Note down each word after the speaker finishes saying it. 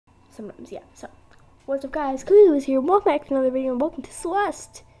sometimes, yeah. So, what's up, guys? Kulu is here. Welcome back to another video, and welcome to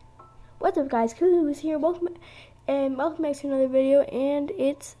Celest. What's up, guys? Kulu is here. Welcome back to another video, and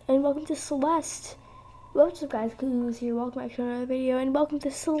welcome to Celest. What's up, guys? Kulu is here. Welcome back to another video, and welcome to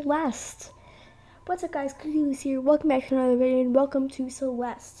Celest. What's up, guys? Kulu is here. Welcome back to another video, and welcome to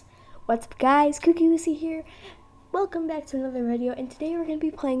Celest. What's up, guys? Kulu is here. Welcome back to another video, and today we're gonna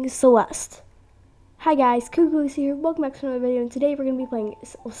be playing Celest. Hi guys, Cuckoo is here. Welcome back to another video, and today we're going to be playing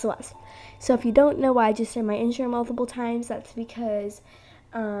Celeste. So if you don't know why I just said my intro multiple times, that's because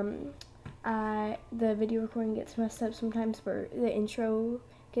the video recording gets messed up sometimes where the intro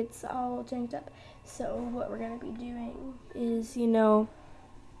gets all janked up. So what we're going to be doing is, we're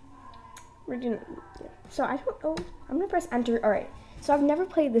going to, so I don't know, I'm going to press enter. Alright, so I've never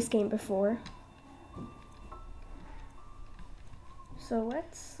played this game before. So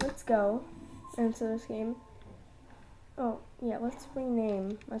let's go into this game. Oh yeah, let's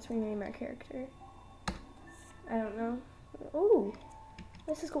rename our character. I don't know. Oh,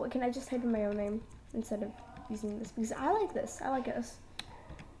 this is cool. Can I just type in my own name instead of using this? Because I like this. I like this.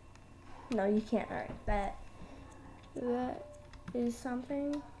 No, you can't. Alright, that is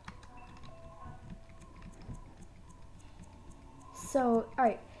something. So,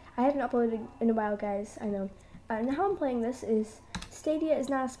 alright, I haven't uploaded in a while, guys. I know. And how I'm playing this is Stadia is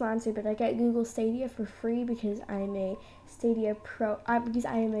not a sponsor, but I get Google Stadia for free because I'm a Stadia Pro. Because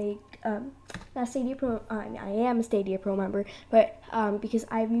I am a not Stadia Pro. I am a Stadia Pro member, but because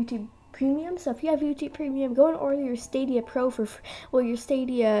I have YouTube Premium. So if you have YouTube Premium, go and order your Stadia Pro your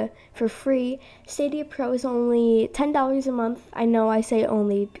Stadia for free. Stadia Pro is only $10 a month. I know I say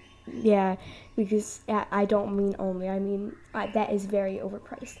only, yeah, because I don't mean only. I mean that is very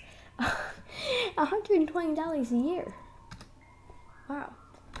overpriced. $120 a year. Wow.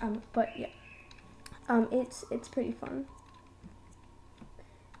 But yeah. It's pretty fun.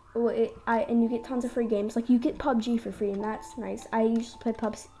 Well, and you get tons of free games. Like you get PUBG for free, and that's nice. I usually play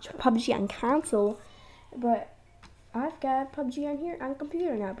PUBG on console, but I've got PUBG on here on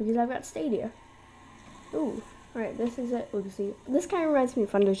computer now because I've got Stadia. Ooh. Alright, this is it. Let's see. This kind of reminds me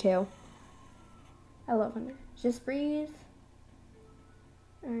of Undertale. I love Undertale. Just breathe.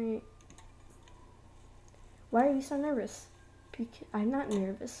 Alright. Why are you so nervous? I'm not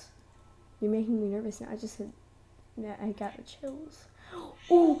nervous. You're making me nervous now. I just said that I got the chills.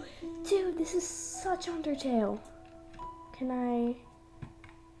 Oh, dude, this is such Undertale. Can I?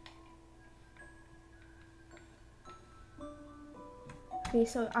 Okay,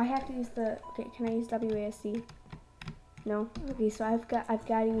 so I have to use the. Okay, can I use WASD? No. Okay, so I've got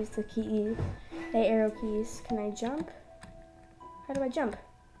to use the arrow keys. Can I jump? How do I jump?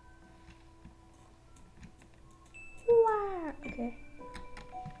 Okay.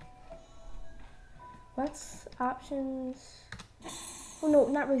 What's options? Oh no,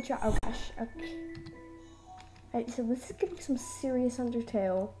 not really drop. Oh gosh. Okay. Alright, so this is giving some serious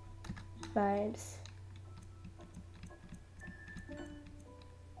Undertale vibes.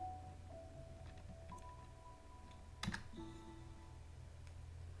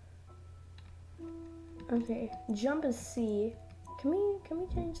 Okay, jump is C. Can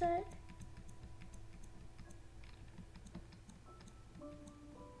we change that?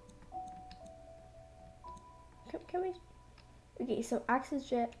 Can we? Okay, so X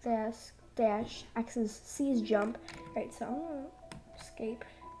is dash, X is C is jump. Alright, so I'm gonna escape.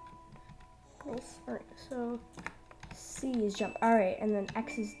 Alright, so C is jump. Alright, and then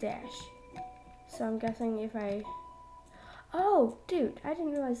X is dash. So I'm guessing if I. Oh, dude, I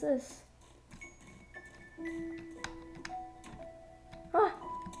didn't realize this. Ah,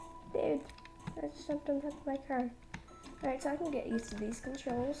 dude, I just jumped on top of my car. Alright, so I can get used to these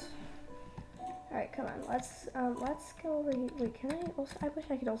controls. Alright, come on, let's go over here. Wait, can I also, I wish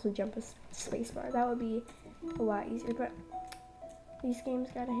I could also jump a spacebar. That would be a lot easier, but these games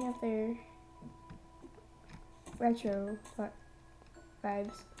gotta have their retro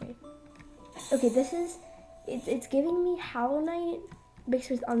vibes. Okay, this is, it's giving me Hollow Knight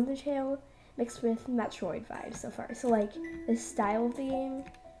mixed with Undertale, mixed with Metroid vibes so far. So like, the style of the game,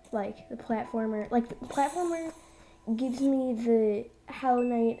 like the platformer gives me the Hollow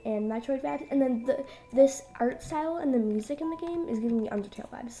Knight and Metroid vibes, and then this art style and the music in the game is giving me Undertale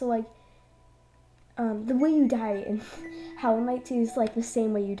vibes. So like, the way you die in Hollow Knight 2 is like the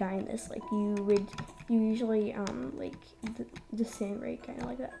same way you die in this. Like you usually like disintegrate, kind of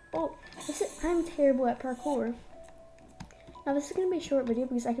like that. Oh, I'm terrible at parkour. Now this is gonna be a short video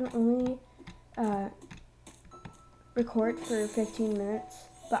because I can only record for 15 minutes.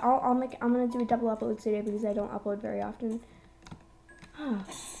 But I'm gonna do a double upload today because I don't upload very often.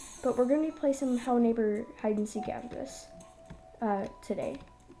 But we're gonna play some Hello Neighbor hide and seek after this today.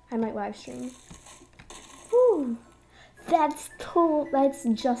 I might live stream. Woo! That's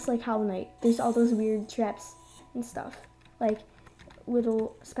just like Hollow Knight. There's all those weird traps and stuff. Like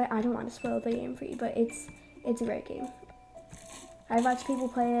little I don't want to spoil the game for you, but it's a great game. I watch people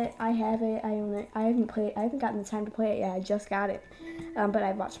play it. I have it. I own it. I haven't gotten the time to play it yet. I just got it. But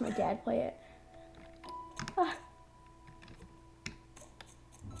I watched my dad play it. Ah.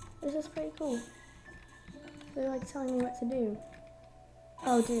 This is pretty cool. They're like telling me what to do.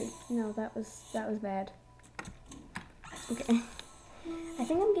 Oh dude, no, that was bad. Okay. I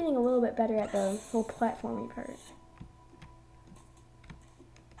think I'm getting a little bit better at the whole platforming part.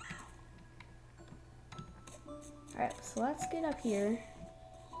 Alright, so let's get up here.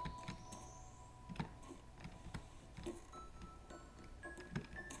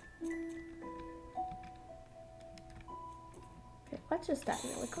 Okay, let's just die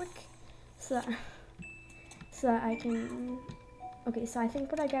really quick. So that I can... Okay, so I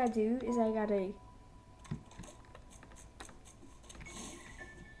think what I gotta do is I gotta...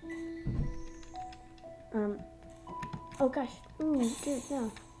 Oh gosh. Ooh, dude,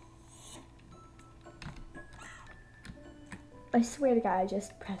 no. I swear to God, I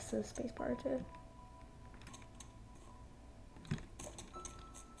just pressed the spacebar too.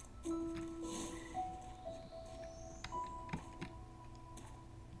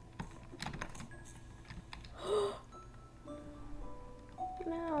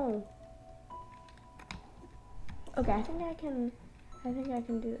 No. Okay, I think I can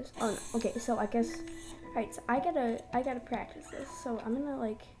do this. Oh no. Okay, so I guess. Alright, so I gotta practice this. So I'm gonna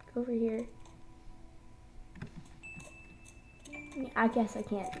like go over here. I guess I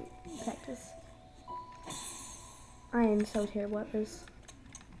can't practice. I am so terrible at this.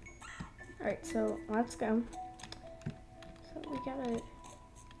 Alright, so let's go. So we gotta...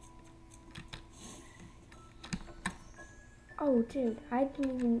 Oh, dude, I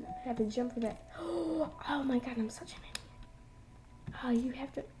didn't even have to jump for that. Oh my God, I'm such an idiot. Oh, you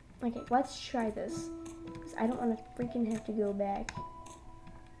have to... Okay, let's try this. Because I don't want to freaking have to go back.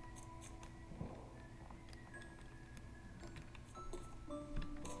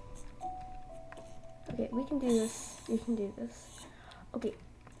 Okay, we can do this. You can do this. Okay.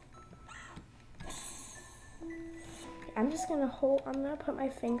 I'm just gonna hold, I'm gonna put my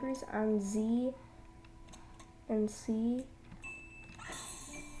fingers on Z and C.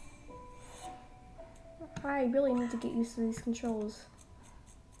 I really need to get used to these controls.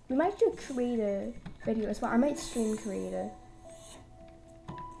 We might do create a video as well. I might stream create a.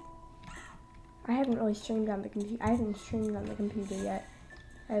 I haven't really streamed on the computer. I haven't streamed on the computer yet.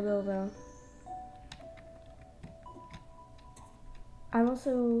 I will though. I'm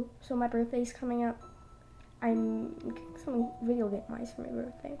also, so my birthday's coming up. I'm getting some video game wise for my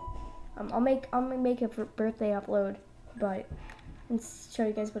birthday. I'll make a birthday upload, but and show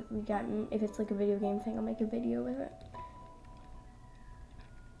you guys what we got. And if it's like a video game thing, I'll make a video with it.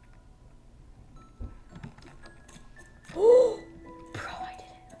 Oh, bro, I did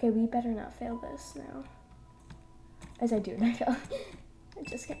it. Okay, we better not fail this now. As I do, I fail. I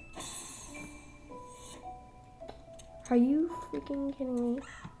just can't. Are you freaking kidding me?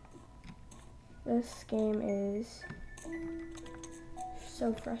 This game is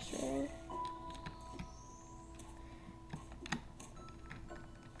so frustrating.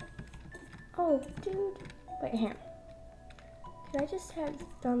 Oh, dude. Wait, hang on. Could I just have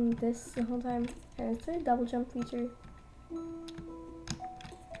done this the whole time? And is there a double jump feature?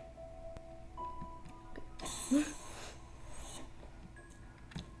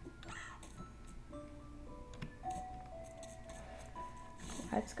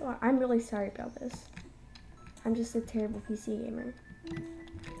 Let's go on. I'm really sorry about this. I'm just a terrible PC gamer.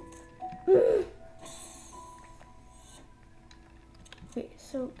 Wait,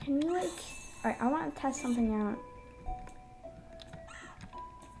 so can you like... Alright, I want to test something out.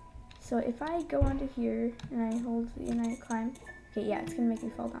 So if I go onto here and I hold and I climb... Okay, yeah, it's going to make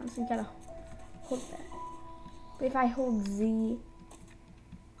me fall down. So you gotta hold that. But if I hold Z...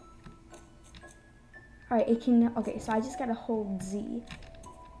 Alright, it can... Okay, so I just gotta hold Z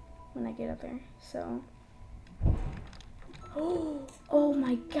when I get up there. So... Oh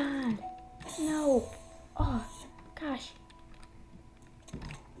my God. No. Oh, gosh.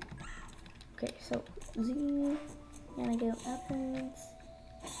 Okay, so Z, and I get upwards.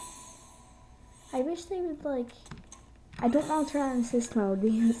 I wish they would like, I don't want to turn on assist mode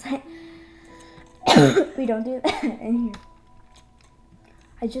because we don't do that in here.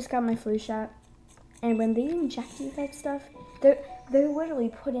 I just got my flu shot, and when they inject you with that stuff, they're literally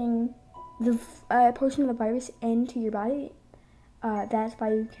putting the portion of the virus into your body. That's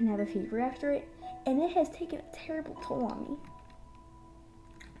why you can have a fever after it, and it has taken a terrible toll on me.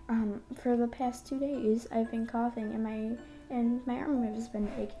 for the past 2 days, I've been coughing and my arm has been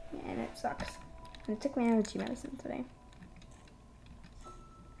aching, and it sucks. And I took my allergy medicine today.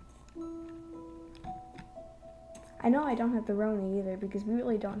 I know I don't have the Rona either because we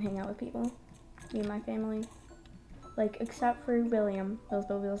really don't hang out with people, me and my family. Like, except for William,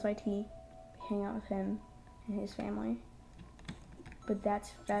 Bills by T, we hang out with him and his family. But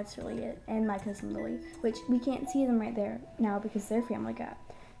that's really it. And my cousin Lily, which we can't see them right there now because their family got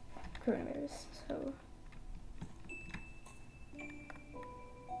coronavirus, so.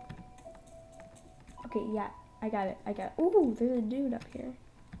 Okay, yeah, I got it. Ooh, there's a dude up here.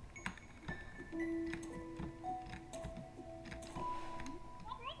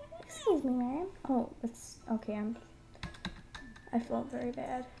 Excuse me, ma'am. Oh, it's okay. I felt very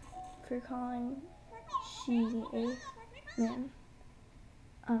bad for calling she a man.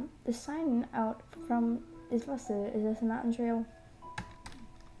 The sign out from is busted. Is this a mountain trail?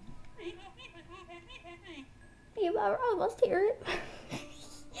 You are almost here.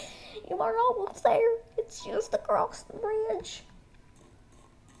 You are almost there. It's just across the bridge.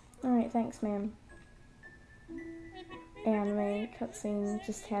 Alright, thanks, ma'am. Anime cutscene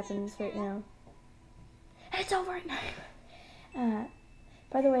just happens right now. It's over now.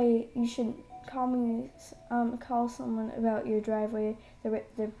 By the way, you should call someone about your driveway.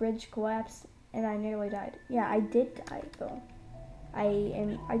 The bridge collapsed and I nearly died. Yeah, I did die though.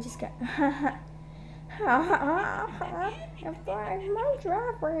 I just got my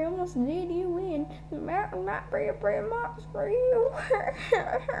driveway almost did you in. The mountain might be a bit much for you.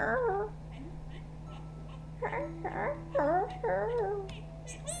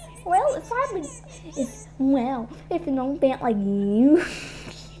 Well, if an old band like you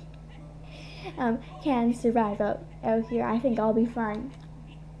can survive out here, I think I'll be fine.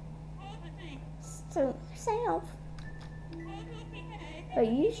 So yourself. But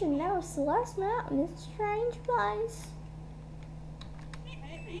you should know Celest Mountain is a strange place.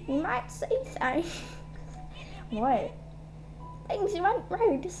 You might see things. What? Things you ain't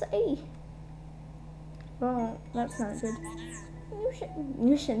ready to see. Well, that's not good.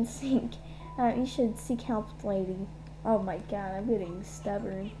 You should seek help, lady. Oh my god, I'm getting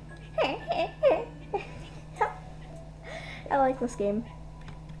stubborn. I like this game.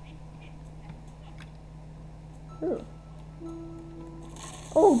 Ooh.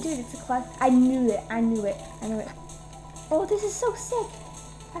 Oh, dude, it's a class. I knew it. Oh, this is so sick.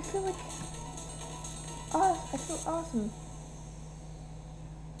 I feel like, oh, I feel awesome.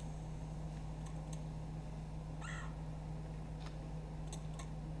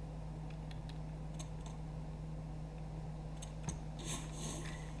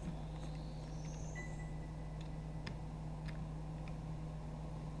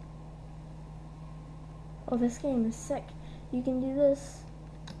 Oh, this game is sick. You can do this.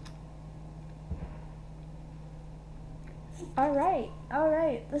 Alright,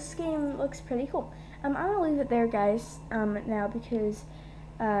 this game looks pretty cool. I'm gonna leave it there, guys, now, because,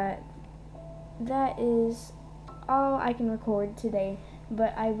 that is all I can record today,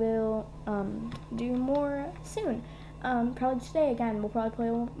 but I will, do more soon. Probably today again, we'll probably play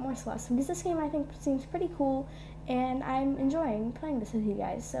a little more Celeste, because this game I think seems pretty cool, and I'm enjoying playing this with you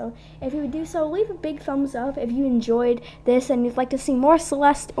guys. So if you would do so, leave a big thumbs up if you enjoyed this and you'd like to see more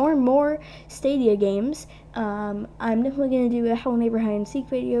Celeste or more Stadia games. I'm definitely going to do a Hello Neighbor Hide and Seek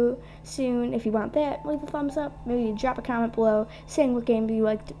video soon. If you want that, leave a thumbs up. Maybe drop a comment below saying what game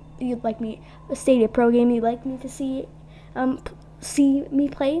you'd like me, a Stadia Pro game you'd like me to see me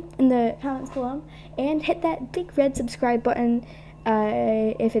play in the comments below, and hit that big red subscribe button.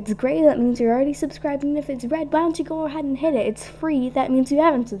 If it's gray, that means you're already subscribed, and if it's red, why don't you go ahead and hit it? It's free. That means you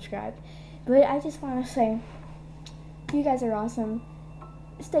haven't subscribed. But I just want to say, you guys are awesome.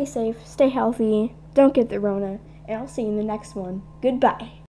 Stay safe, stay healthy, don't get the Rona, and I'll see you in the next one. Goodbye.